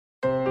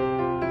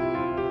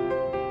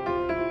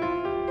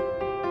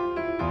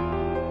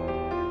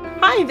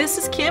Hi, this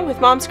is Kim with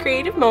Mom's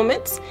Creative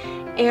Moments,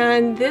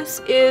 and this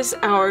is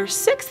our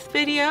 6th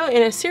video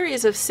in a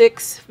series of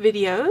 6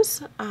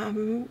 videos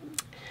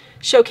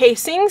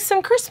showcasing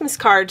some Christmas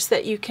cards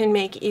that you can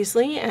make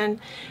easily and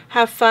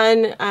have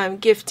fun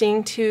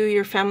gifting to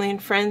your family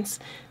and friends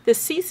this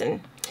season.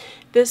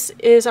 This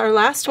is our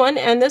last one,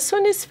 and this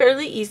one is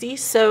fairly easy,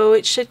 so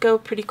it should go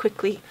pretty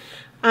quickly.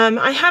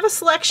 I have a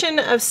selection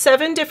of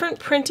 7 different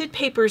printed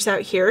papers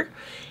out here,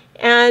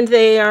 and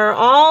they are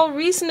all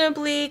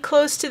reasonably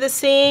close to the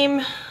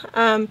same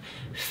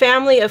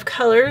family of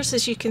colors.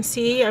 As you can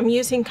see, I'm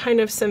using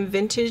kind of some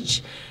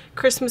vintage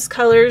Christmas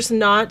colors,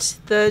 not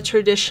the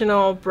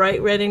traditional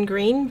bright red and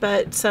green,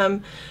 but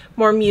some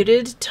more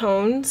muted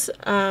tones.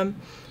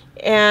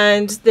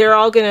 And they're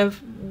all going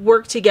to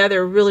work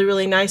together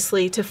really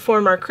nicely to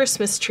form our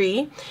Christmas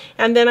tree.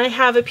 And then I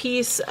have a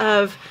piece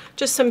of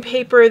just some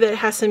paper that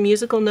has some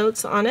musical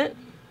notes on it.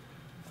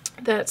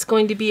 That's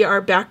going to be our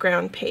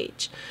background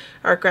page,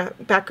 our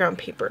background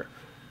paper.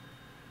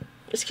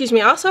 Excuse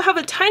me. I also have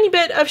a tiny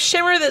bit of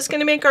shimmer that's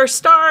going to make our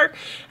star,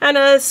 and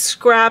a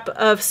scrap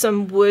of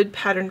some wood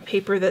patterned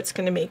paper that's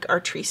going to make our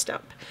tree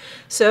stump.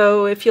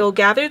 So if you'll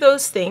gather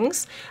those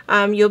things,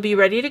 you'll be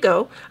ready to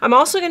go. I'm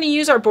also going to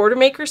use our Border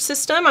Maker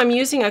system. I'm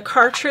using a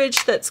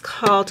cartridge that's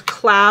called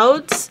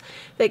Clouds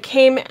that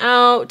came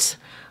out,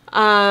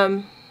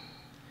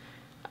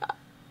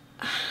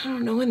 I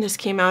don't know when this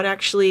came out,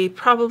 actually,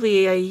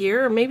 probably a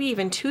year or maybe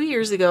even 2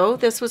 years ago.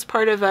 This was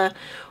part of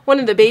one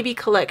of the baby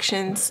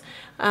collections.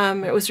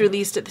 It was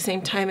released at the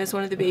same time as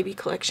one of the baby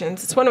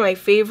collections. It's one of my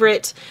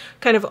favorite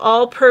kind of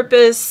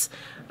all-purpose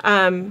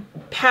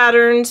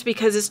patterns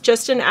because it's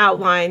just an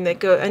outline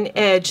that an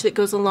edge that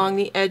goes along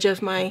the edge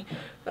of my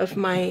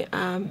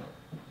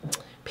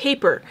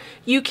paper.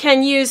 You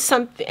can use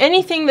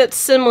anything that's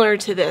similar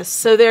to this.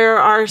 So there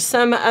are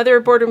some other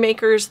border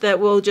makers that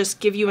will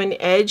just give you an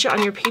edge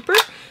on your paper.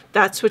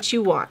 That's what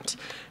you want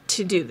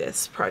to do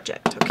this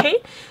project.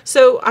 Okay,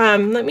 so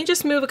let me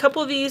just move a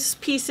couple of these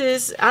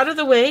pieces out of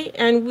the way,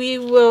 and we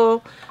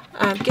will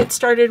get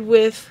started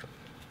with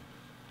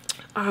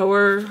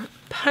our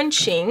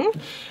punching,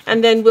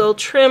 and then we'll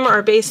trim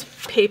our base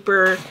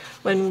paper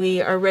when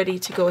we are ready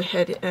to go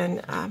ahead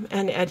and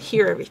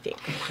adhere everything.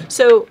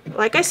 So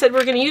like I said,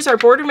 we're going to use our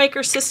Border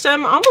Maker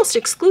system almost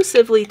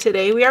exclusively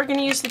today. We are going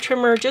to use the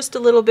trimmer just a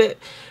little bit,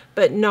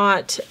 but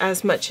not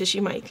as much as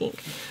you might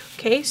think.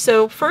 Okay,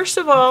 so first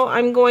of all,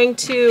 I'm going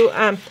to,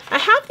 I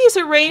have these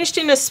arranged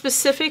in a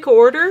specific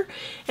order,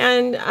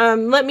 and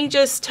let me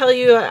just tell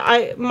you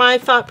my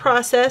thought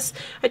process.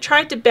 I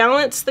tried to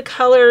balance the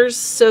colors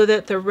so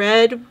that the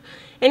red,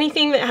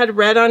 anything that had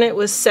red on it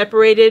was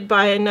separated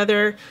by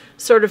another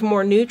sort of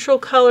more neutral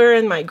color,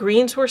 and my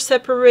greens were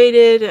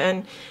separated,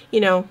 and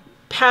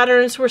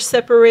patterns were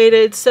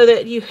separated, so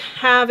that you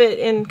have it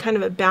in kind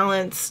of a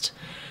balanced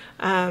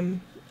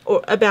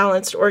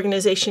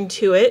organization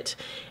to it.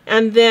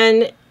 And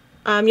then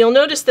you'll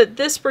notice that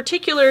this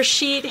particular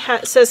sheet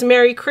says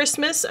Merry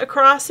Christmas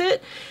across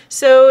it.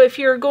 So if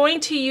you're going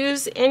to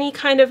use any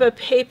kind of a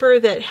paper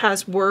that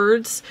has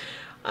words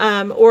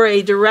or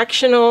a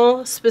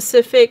directional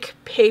specific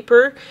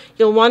paper,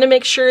 you'll want to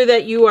make sure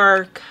that you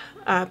are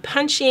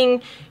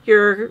punching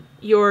your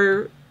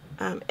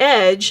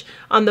edge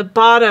on the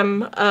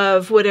bottom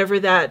of whatever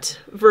that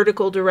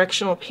vertical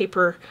directional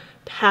paper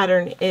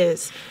pattern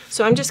is.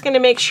 So I'm just going to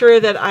make sure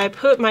that I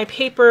put my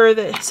paper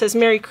that says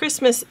Merry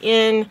Christmas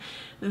in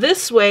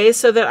this way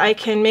so that I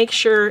can make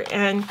sure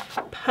and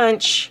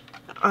punch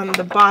on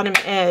the bottom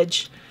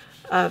edge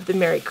of the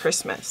Merry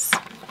Christmas.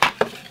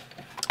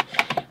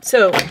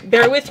 So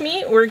bear with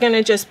me, we're going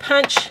to just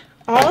punch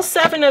all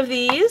 7 of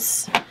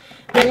these,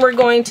 then we're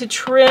going to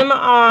trim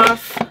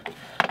off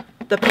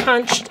the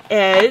punched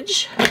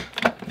edge.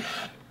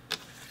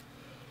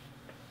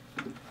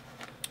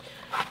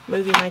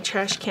 Moving my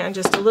trash can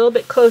just a little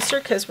bit closer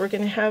because we're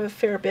going to have a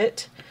fair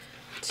bit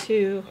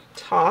to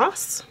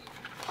toss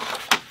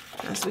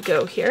as we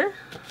go here.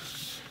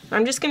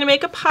 I'm just going to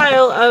make a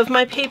pile of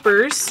my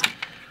papers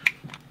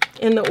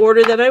in the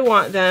order that I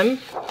want them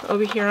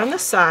over here on the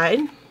side.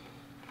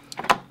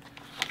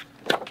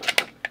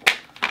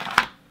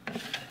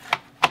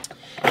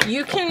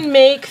 You can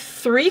make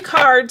 3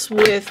 cards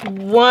with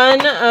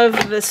one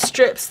of the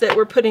strips that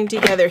we're putting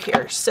together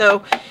here.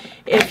 So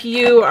if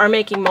you are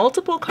making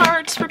multiple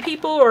cards for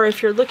people, or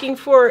if you're looking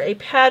for a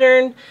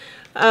pattern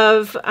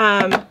of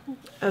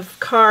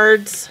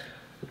cards,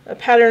 a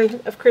pattern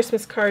of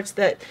Christmas cards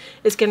that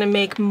is going to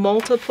make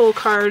multiple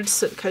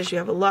cards because you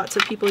have lots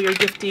of people you're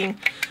gifting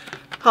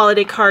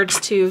holiday cards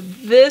to,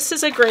 this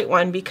is a great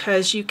one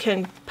because you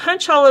can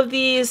punch all of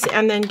these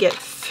and then get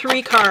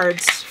 3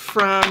 cards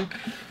from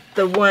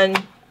the one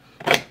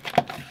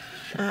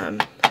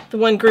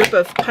group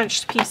of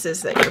punched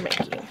pieces that you're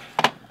making.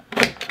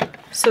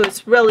 So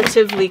it's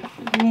relatively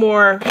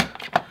more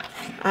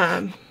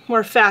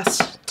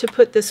fast to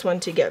put this one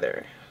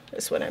together,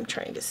 is what I'm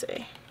trying to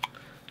say.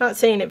 Not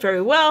saying it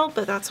very well,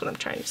 but that's what I'm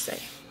trying to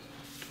say.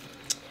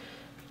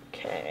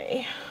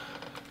 Okay.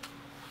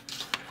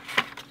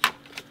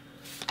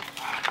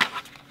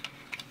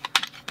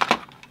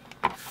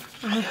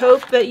 I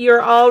hope that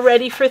you're all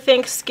ready for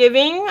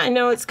Thanksgiving. I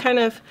know it's kind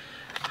of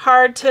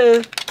hard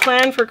to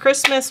plan for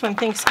Christmas when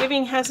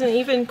Thanksgiving hasn't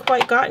even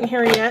quite gotten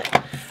here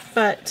yet,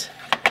 but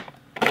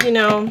you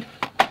know,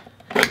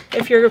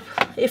 if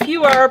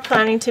you are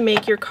planning to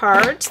make your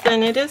cards,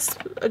 then it is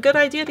a good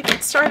idea to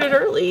get started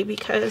early,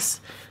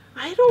 because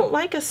I don't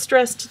like a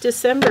stressed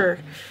December.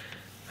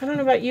 I don't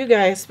know about you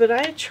guys, but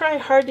I try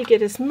hard to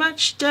get as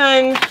much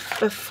done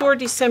before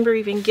December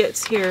even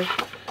gets here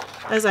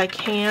as I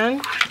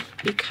can,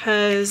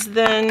 because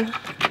then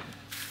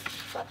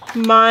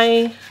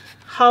my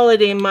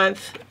holiday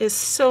month is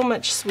so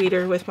much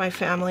sweeter with my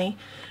family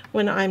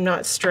when I'm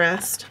not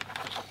stressed.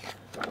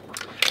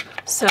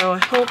 So I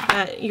hope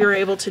that you're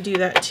able to do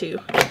that too.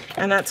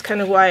 And that's kind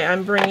of why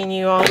I'm bringing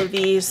you all of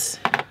these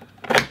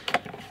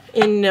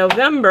in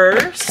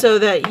November, so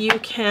that you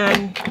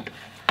can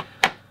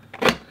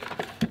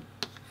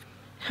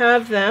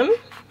have them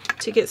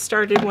to get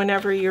started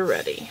whenever you're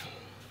ready.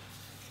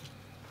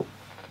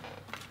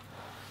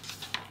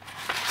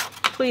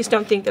 Please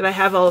don't think that I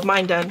have all of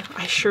mine done.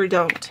 I sure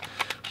don't.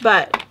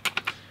 But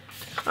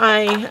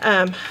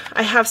I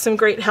have some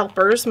great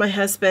helpers. My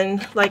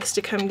husband likes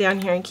to come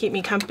down here and keep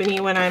me company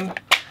when I'm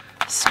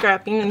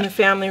scrapping in the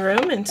family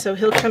room, and so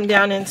he'll come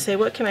down and say,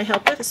 what can I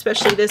help with,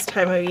 especially this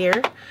time of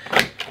year.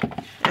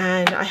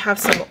 And I have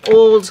some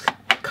old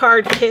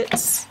card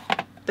kits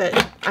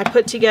that I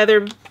put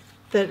together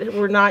that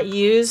were not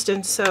used,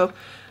 and so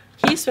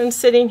he's been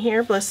sitting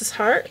here, bless his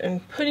heart,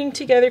 and putting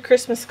together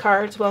Christmas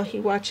cards while he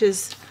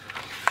watches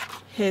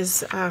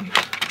his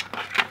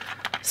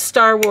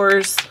Star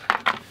Wars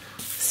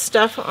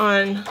stuff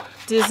on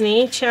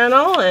Disney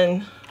Channel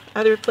and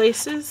other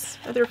places,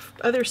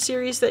 other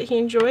series that he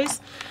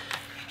enjoys,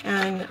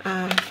 and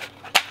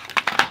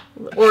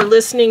or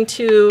listening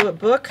to a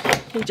book.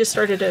 He just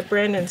started a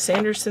Brandon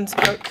Sanderson's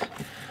book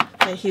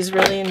that he's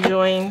really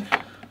enjoying,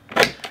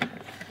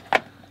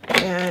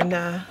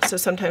 and so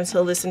sometimes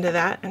he'll listen to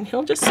that, and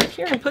he'll just sit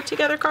here and put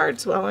together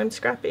cards while I'm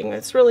scrapping.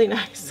 It's really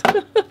nice.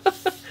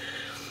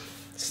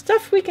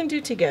 Stuff we can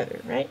do together,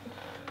 right?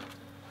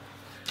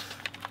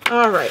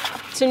 Alright,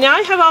 so now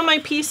I have all my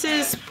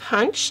pieces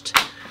punched.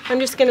 I'm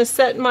just going to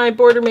set my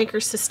Border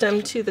Maker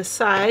system to the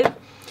side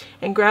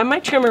and grab my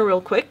trimmer real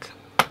quick.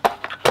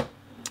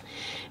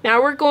 Now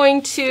we're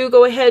going to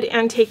go ahead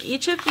and take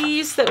each of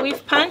these that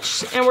we've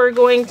punched, and we're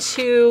going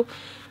to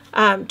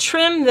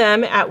trim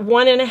them at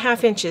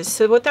 1.5 inches.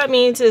 So what that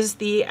means is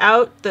the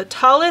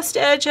tallest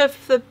edge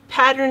of the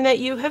pattern that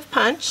you have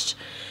punched,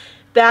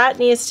 that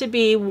needs to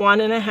be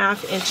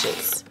 1.5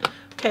 inches.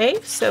 Okay,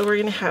 so we're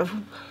going to have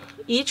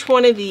each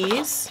one of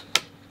these,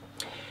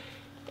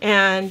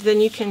 and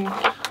then you can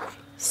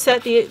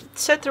set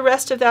the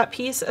rest of that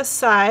piece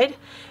aside,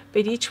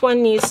 but each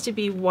one needs to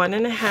be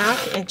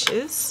 1.5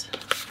 inches,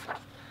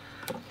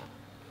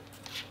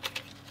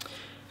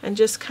 and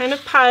just kind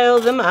of pile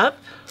them up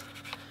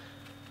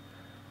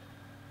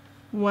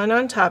one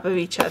on top of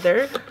each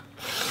other.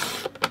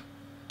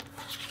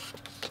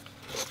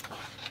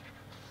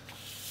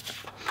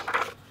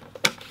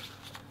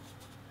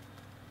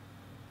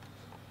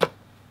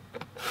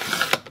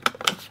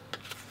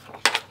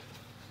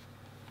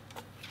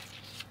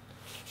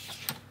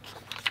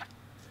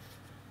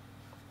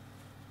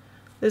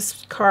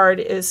 This card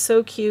is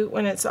so cute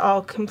when it's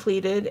all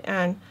completed,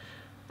 and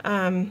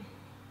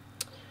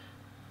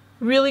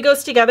really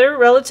goes together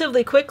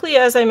relatively quickly,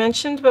 as I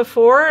mentioned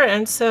before,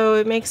 and so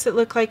it makes it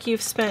look like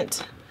you've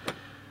spent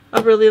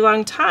a really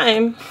long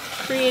time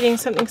creating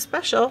something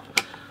special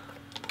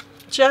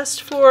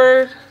just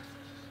for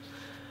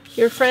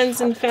your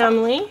friends and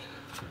family.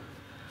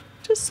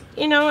 Just,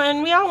 you know,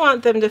 and we all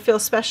want them to feel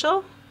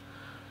special,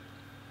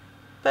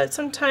 but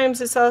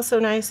sometimes it's also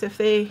nice if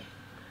they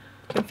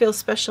can feel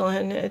special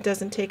and it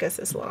doesn't take us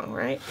as long,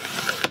 right?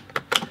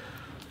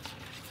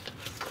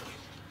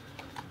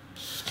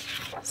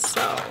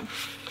 So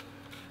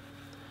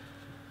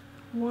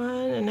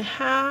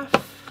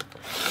 1.5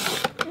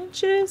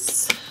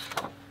 inches.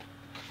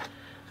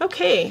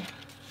 Okay,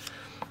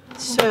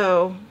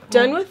 so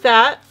done with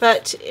that,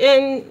 but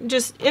in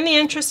the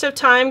interest of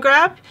time,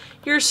 grab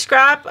your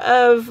scrap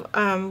of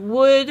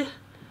wood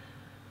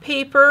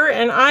paper,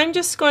 and I'm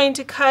just going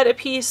to cut a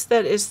piece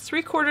that is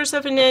 3/4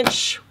 of an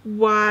inch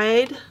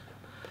wide.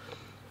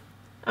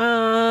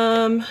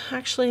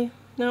 Actually,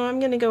 no, I'm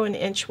going to go an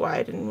inch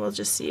wide, and we'll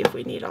just see if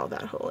we need all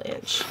that whole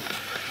inch.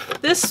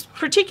 This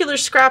particular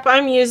scrap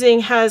I'm using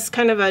has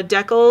kind of a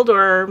deckled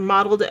or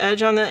mottled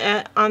edge on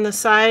the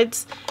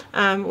sides,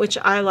 which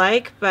I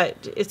like,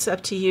 but it's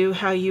up to you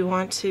how you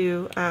want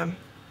your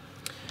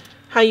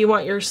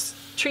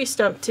tree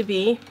stump to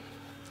be.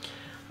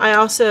 I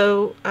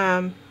also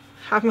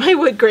have my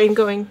wood grain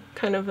going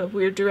kind of a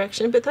weird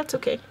direction, but that's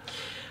okay.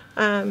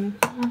 Alright,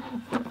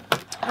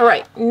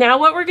 now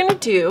what we're going to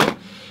do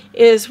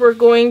is we're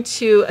going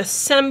to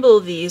assemble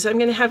these. I'm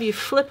going to have you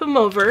flip them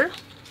over,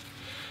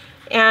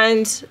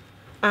 and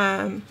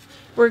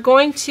we're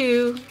going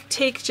to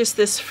take just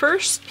this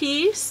first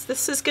piece.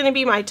 This is going to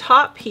be my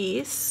top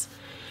piece,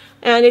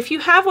 and if you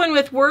have one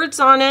with words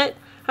on it,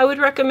 I would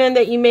recommend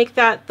that you make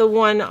that the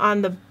one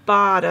on the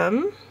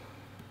bottom.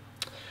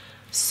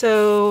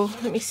 So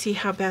let me see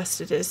how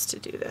best it is to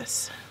do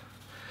this.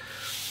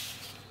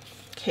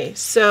 Okay,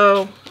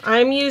 so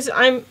I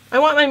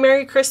want my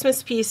Merry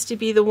Christmas piece to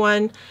be the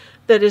one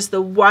that is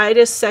the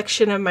widest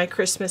section of my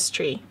Christmas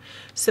tree,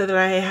 so that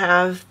I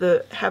have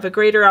a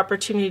greater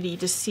opportunity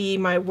to see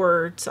my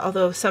words,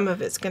 although some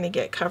of it's going to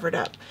get covered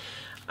up.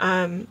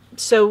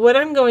 So what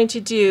I'm going to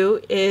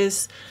do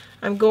is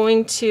I'm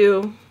going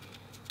to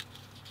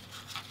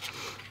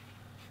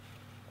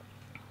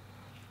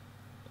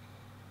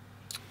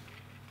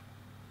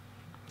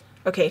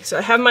okay, so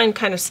I have mine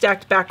kind of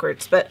stacked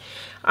backwards, but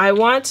I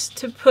want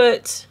to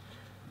put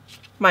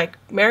my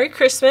Merry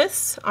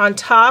Christmas on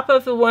top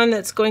of the one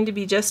that's going to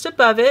be just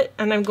above it,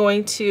 and I'm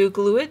going to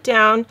glue it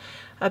down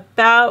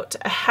about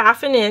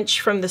 1/2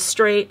 inch from the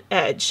straight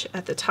edge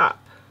at the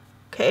top.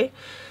 Okay,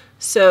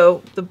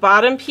 so the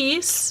bottom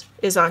piece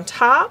is on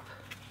top.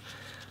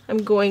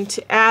 I'm going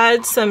to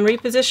add some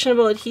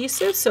repositionable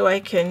adhesive so I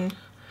can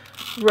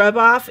rub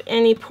off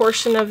any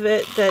portion of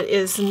it that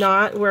is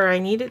not where I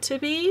need it to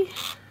be.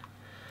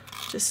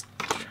 Just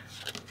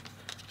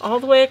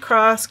all the way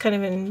across, kind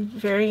of in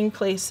varying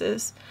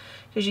places,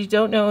 because you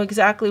don't know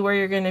exactly where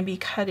you're going to be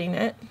cutting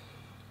it.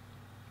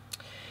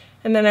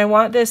 And then I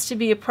want this to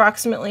be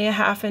approximately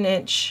 1/2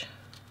 inch.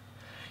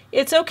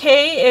 It's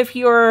okay if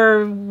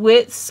your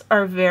widths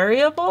are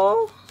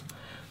variable,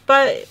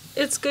 but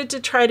it's good to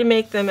try to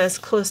make them as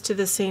close to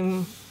the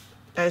same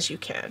as you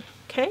can.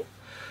 Okay,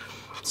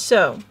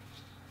 so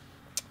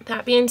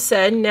that being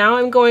said, now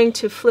I'm going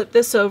to flip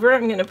this over.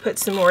 I'm going to put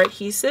some more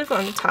adhesive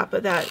on the top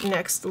of that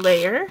next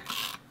layer.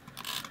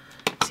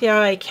 See how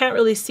I can't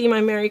really see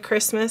my Merry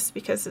Christmas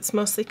because it's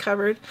mostly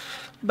covered,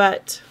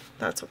 but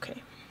that's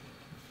okay.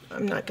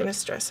 I'm not going to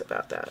stress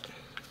about that.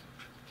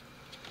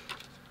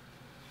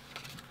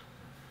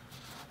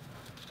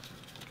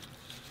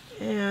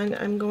 And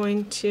I'm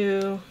going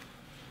to,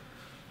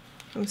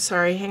 I'm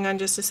sorry, hang on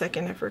just a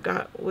second, I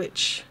forgot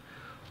which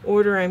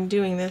order I'm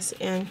doing this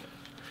in.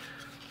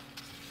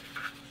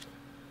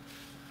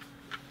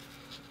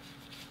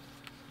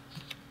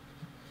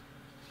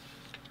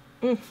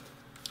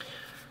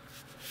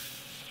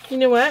 You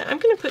know what? I'm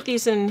going to put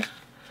these in,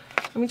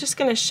 I'm just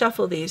going to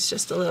shuffle these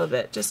just a little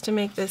bit just to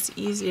make this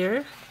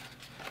easier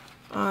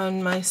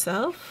on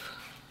myself.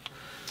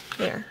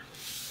 There.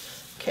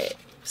 Okay,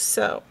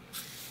 so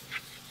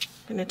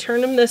I'm going to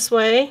turn them this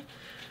way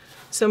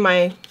so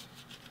my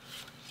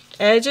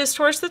edge is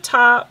towards the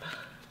top,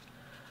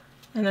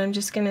 and I'm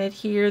just going to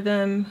adhere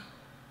them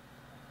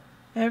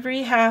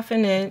every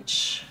 1/2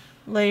 inch,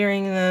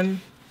 layering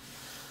them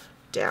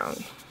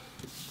down.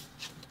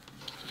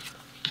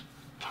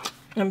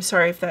 I'm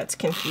sorry if that's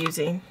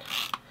confusing.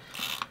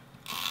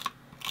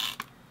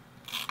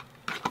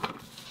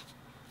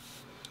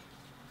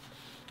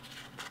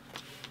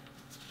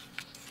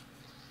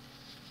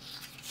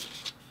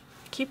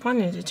 I keep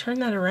wanting to turn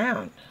that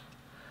around.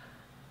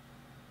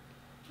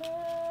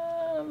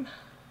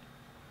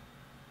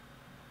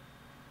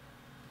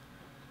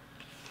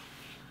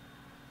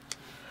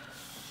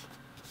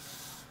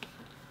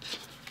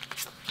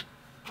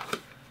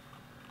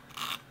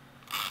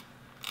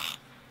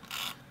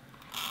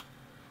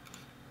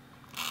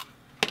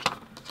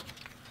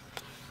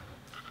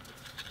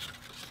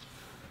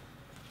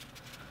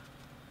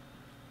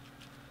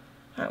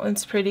 That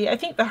one's pretty. I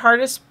think the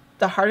hardest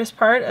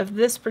part of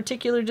this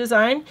particular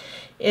design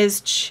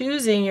is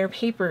choosing your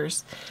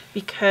papers,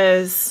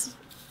 because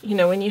you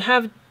know, when you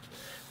have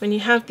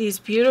these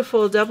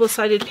beautiful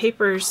double-sided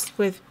papers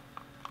with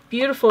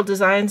beautiful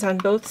designs on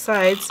both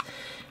sides,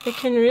 it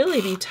can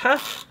really be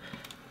tough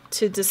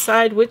to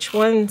decide which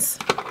ones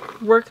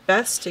work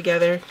best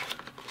together.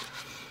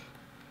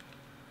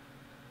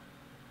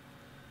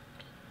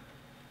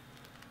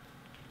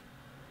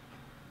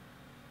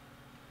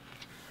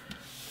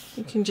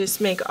 You can just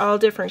make all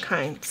different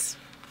kinds,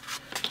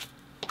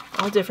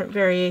 all different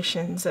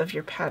variations of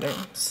your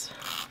patterns.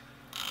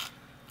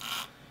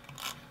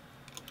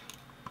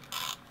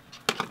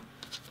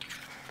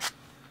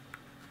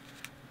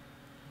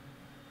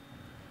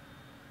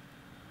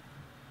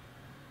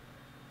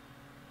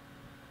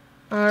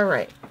 All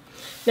right,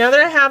 now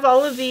that I have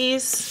all of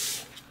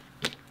these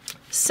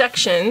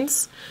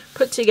sections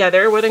put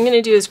together, what I'm going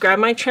to do is grab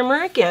my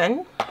trimmer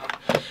again,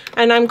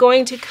 and I'm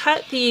going to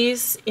cut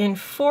these in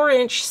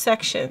 4-inch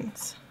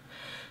sections.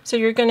 So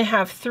you're going to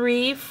have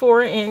 3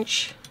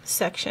 4-inch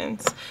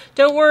sections.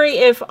 Don't worry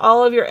if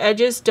all of your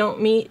edges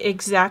don't meet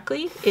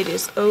exactly. It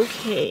is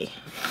okay.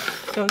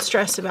 Don't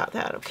stress about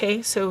that,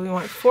 okay? So we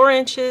want 4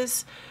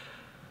 inches.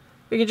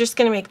 You're just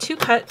going to make 2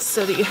 cuts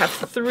so that you have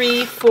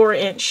 3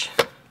 4-inch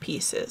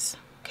pieces,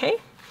 okay?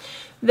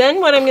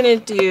 Then what I'm going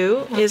to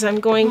do is I'm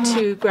going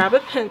to grab a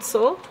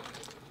pencil.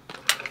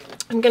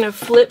 I'm going to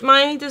flip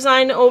my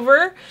design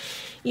over.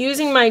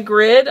 Using my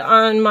grid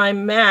on my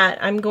mat,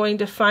 I'm going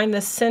to find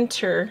the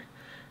center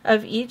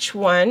of each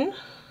one.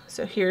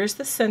 So here's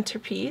the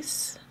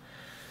centerpiece.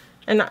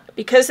 And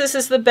because this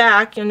is the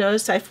back, you'll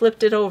notice I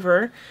flipped it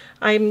over.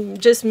 I'm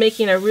just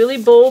making a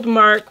really bold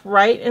mark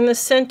right in the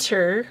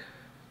center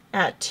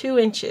at 2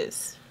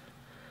 inches,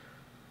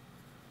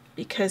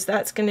 because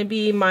that's going to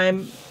be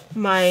my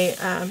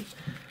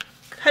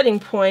cutting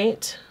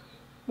point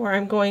where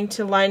I'm going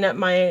to line up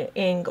my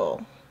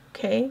angle,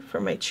 okay, for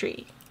my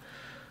tree.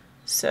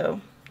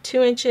 So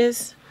 2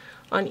 inches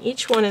on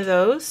each one of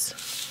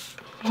those.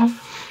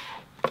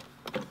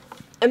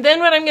 And then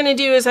what I'm going to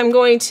do is I'm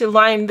going to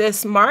line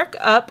this mark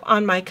up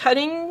on my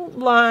cutting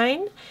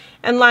line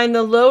and line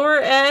the lower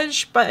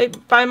edge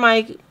by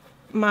my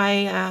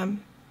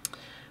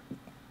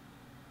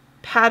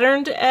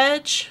patterned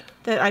edge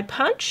that I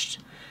punched.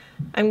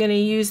 I'm going to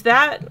use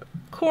that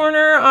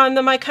corner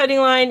on my cutting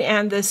line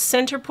and the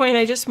center point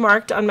I just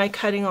marked on my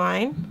cutting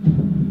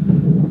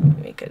line.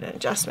 Make an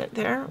adjustment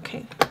there,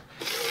 okay.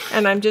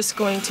 And I'm just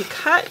going to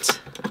cut,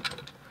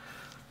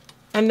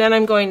 and then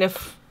I'm going to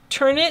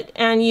turn it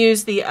and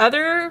use the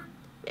other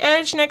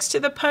edge next to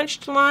the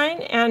punched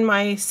line and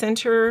my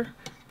center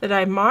that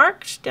I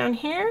marked down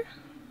here.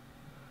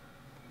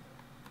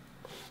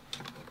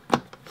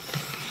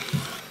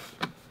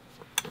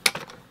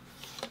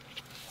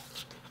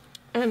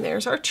 And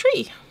there's our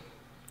tree.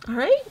 All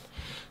right,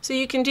 so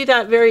you can do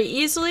that very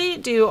easily.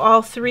 Do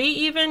all 3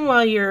 even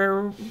while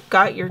you're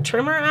got your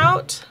trimmer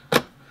out.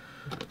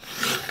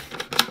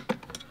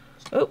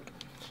 Oh,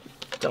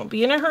 don't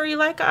be in a hurry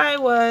like I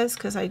was,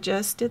 because I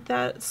just did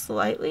that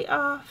slightly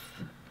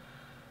off.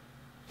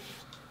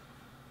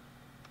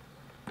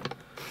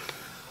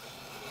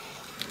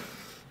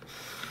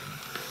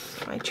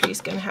 My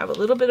tree's going to have a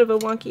little bit of a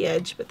wonky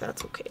edge, but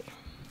that's okay.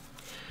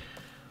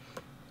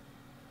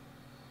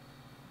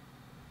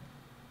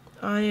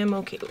 I am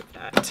okay with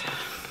that.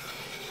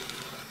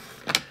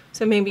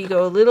 So maybe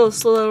go a little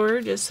slower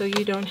just so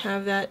you don't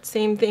have that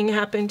same thing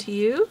happen to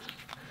you.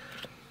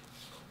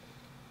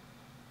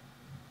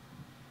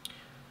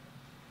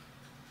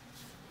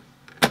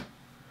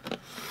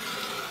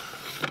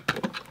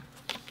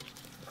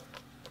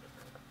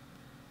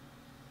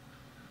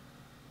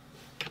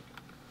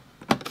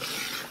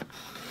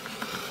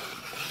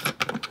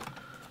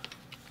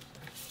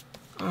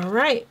 All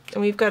right,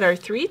 and we've got our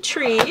 3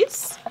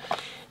 trees.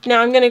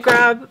 Now I'm going to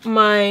grab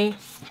my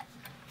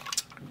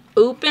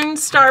open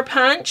star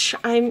punch.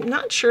 I'm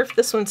not sure if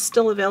this one's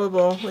still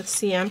available with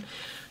CM,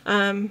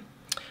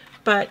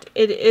 but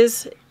it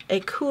is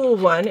a cool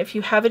one. If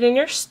you have it in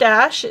your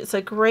stash, it's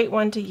a great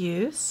one to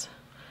use.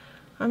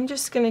 I'm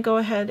just going to go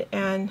ahead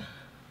and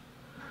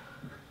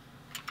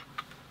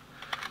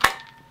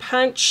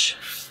punch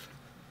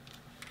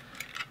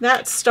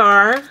that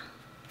star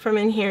from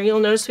in here. You'll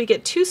notice we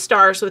get 2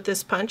 stars with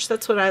this punch.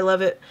 That's what I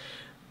love it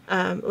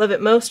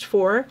most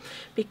for,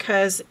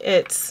 because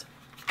it's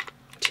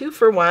 2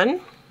 for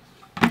 1.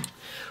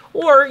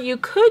 Or you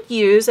could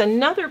use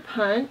another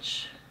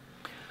punch.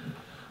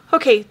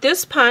 Okay,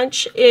 this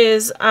punch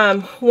is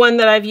one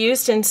that I've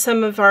used in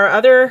some of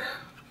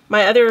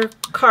my other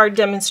card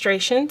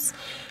demonstrations.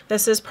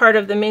 This is part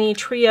of the mini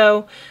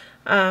trio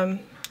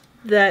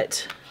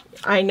that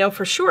I know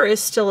for sure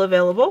is still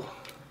available.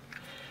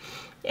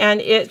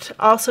 And it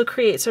also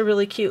creates a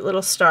really cute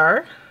little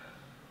star.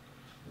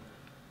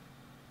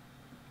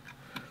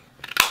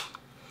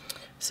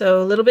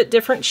 So a little bit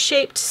different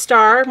shaped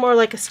star, more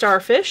like a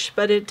starfish,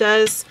 but it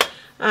does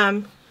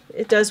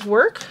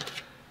work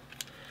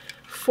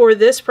for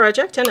this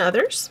project and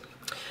others.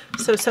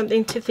 So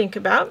something to think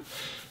about.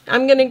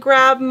 I'm going to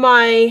grab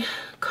my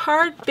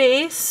card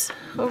base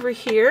over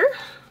here.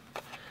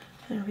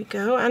 There we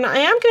go. And I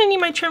am going to need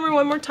my trimmer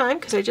one more time,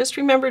 because I just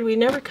remembered we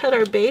never cut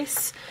our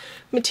base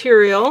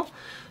material.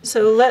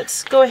 So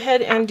let's go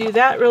ahead and do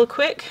that real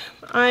quick.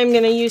 I'm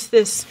going to use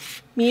this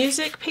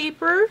music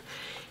paper.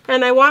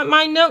 And I want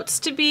my notes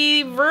to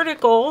be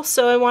vertical,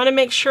 so I want to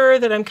make sure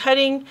that I'm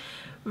cutting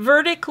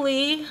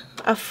vertically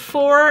a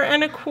 4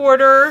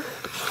 1/4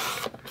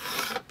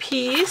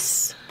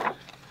 piece.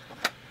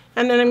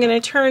 And then I'm going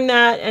to turn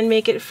that and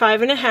make it 5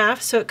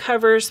 1/2, so it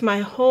covers my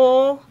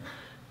whole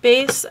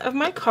base of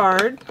my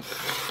card.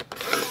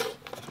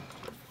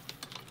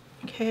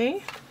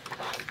 Okay.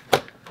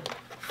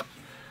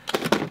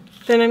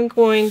 Then I'm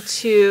going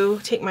to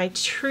take my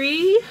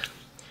tree.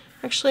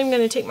 Actually, I'm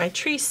going to take my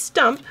tree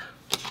stump.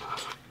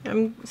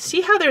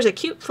 See how there's a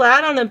cute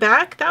flat on the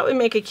back? That would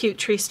make a cute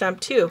tree stump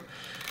too.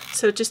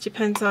 So it just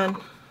depends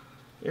on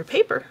your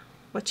paper,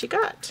 what you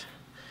got.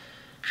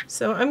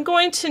 So I'm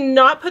going to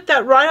not put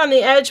that right on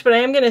the edge, but I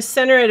am going to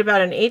center it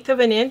about 1/8 of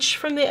an inch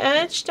from the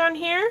edge down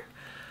here.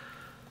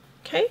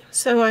 Okay,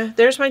 so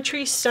there's my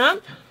tree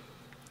stump.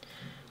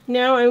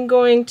 Now I'm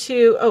going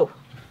to, oh,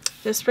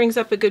 this brings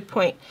up a good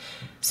point.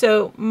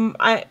 So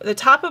the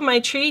top of my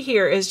tree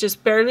here is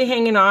just barely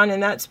hanging on,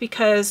 and that's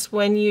because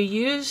when you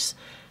use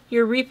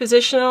your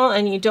repositional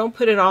and you don't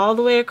put it all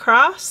the way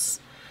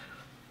across,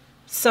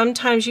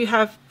 sometimes you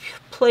have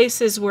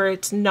places where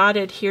it's not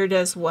adhered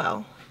as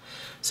well.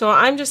 So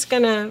I'm just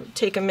going to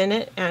take a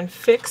minute and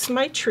fix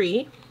my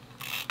tree.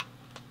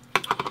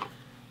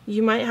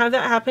 You might have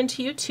that happen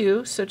to you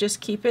too, so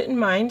just keep it in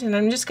mind. And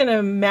I'm just going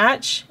to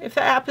match, if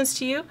that happens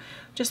to you,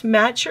 just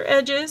match your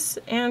edges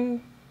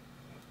and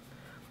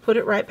put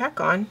it right back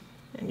on,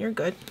 and you're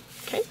good.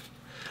 Okay.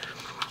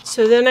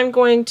 So then I'm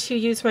going to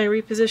use my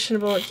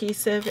repositionable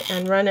adhesive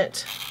and run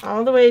it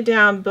all the way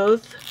down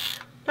both,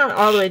 not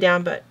all the way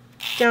down, but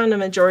down the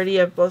majority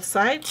of both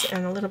sides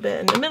and a little bit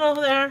in the middle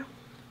there.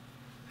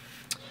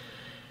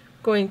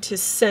 Going to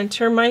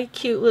center my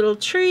cute little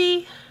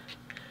tree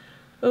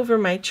over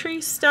my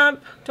tree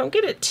stump. Don't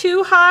get it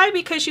too high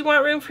because you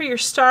want room for your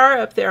star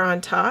up there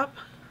on top.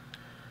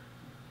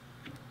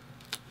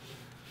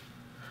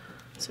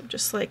 So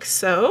just like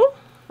so,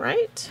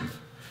 right?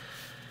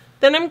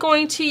 Then I'm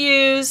going to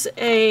use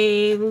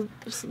a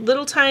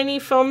little tiny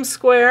foam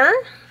square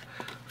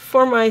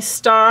for my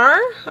star.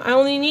 I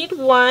only need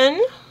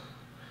one,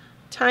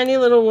 tiny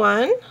little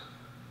one.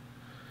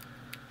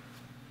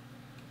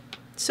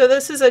 So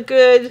this is a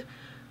good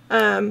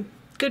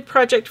good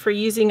project for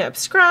using up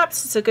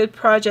scraps. It's a good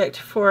project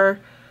for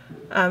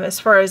as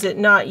far as it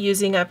not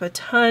using up a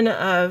ton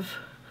of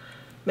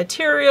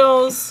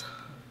materials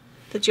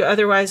that you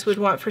otherwise would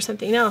want for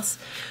something else.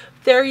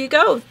 There you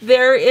go.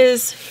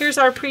 Here's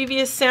our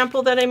previous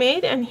sample that I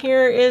made, and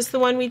here is the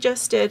one we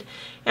just did.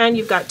 And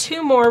you've got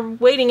two more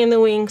waiting in the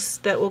wings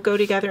that will go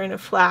together in a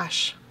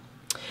flash.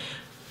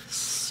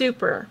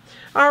 Super.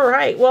 All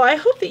right, well, I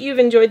hope that you've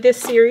enjoyed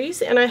this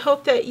series, and I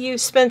hope that you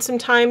spend some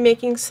time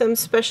making some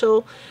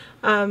special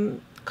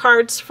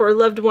cards for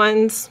loved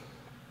ones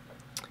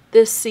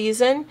this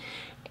season.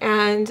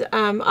 And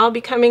I'll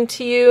be coming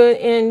to you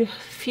in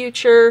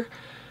future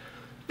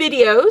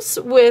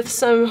videos with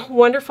some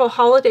wonderful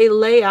holiday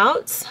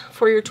layouts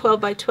for your 12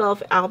 by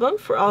 12 album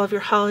for all of your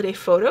holiday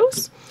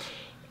photos.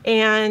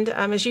 And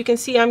as you can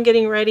see, I'm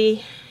getting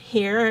ready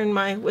here in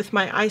with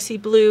my icy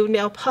blue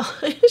nail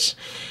polish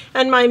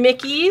and my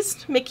Mickey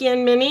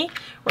and Minnie.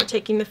 We're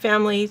taking the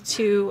family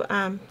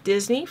to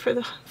Disney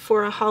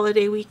for a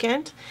holiday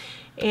weekend,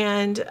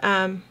 and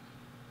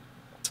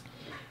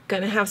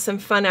gonna have some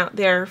fun out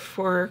there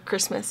for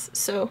Christmas.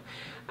 So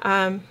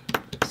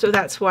so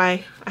that's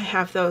why I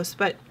have those.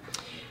 But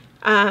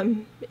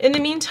in the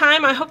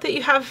meantime, I hope that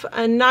you have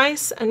a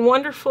nice and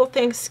wonderful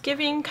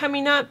Thanksgiving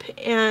coming up,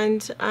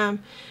 and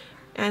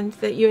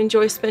that you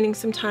enjoy spending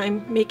some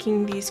time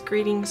making these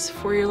greetings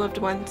for your loved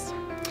ones.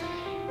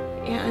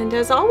 And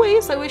as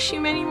always, I wish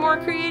you many more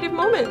creative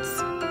moments.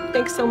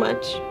 Thanks so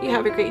much. You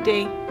have a great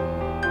day.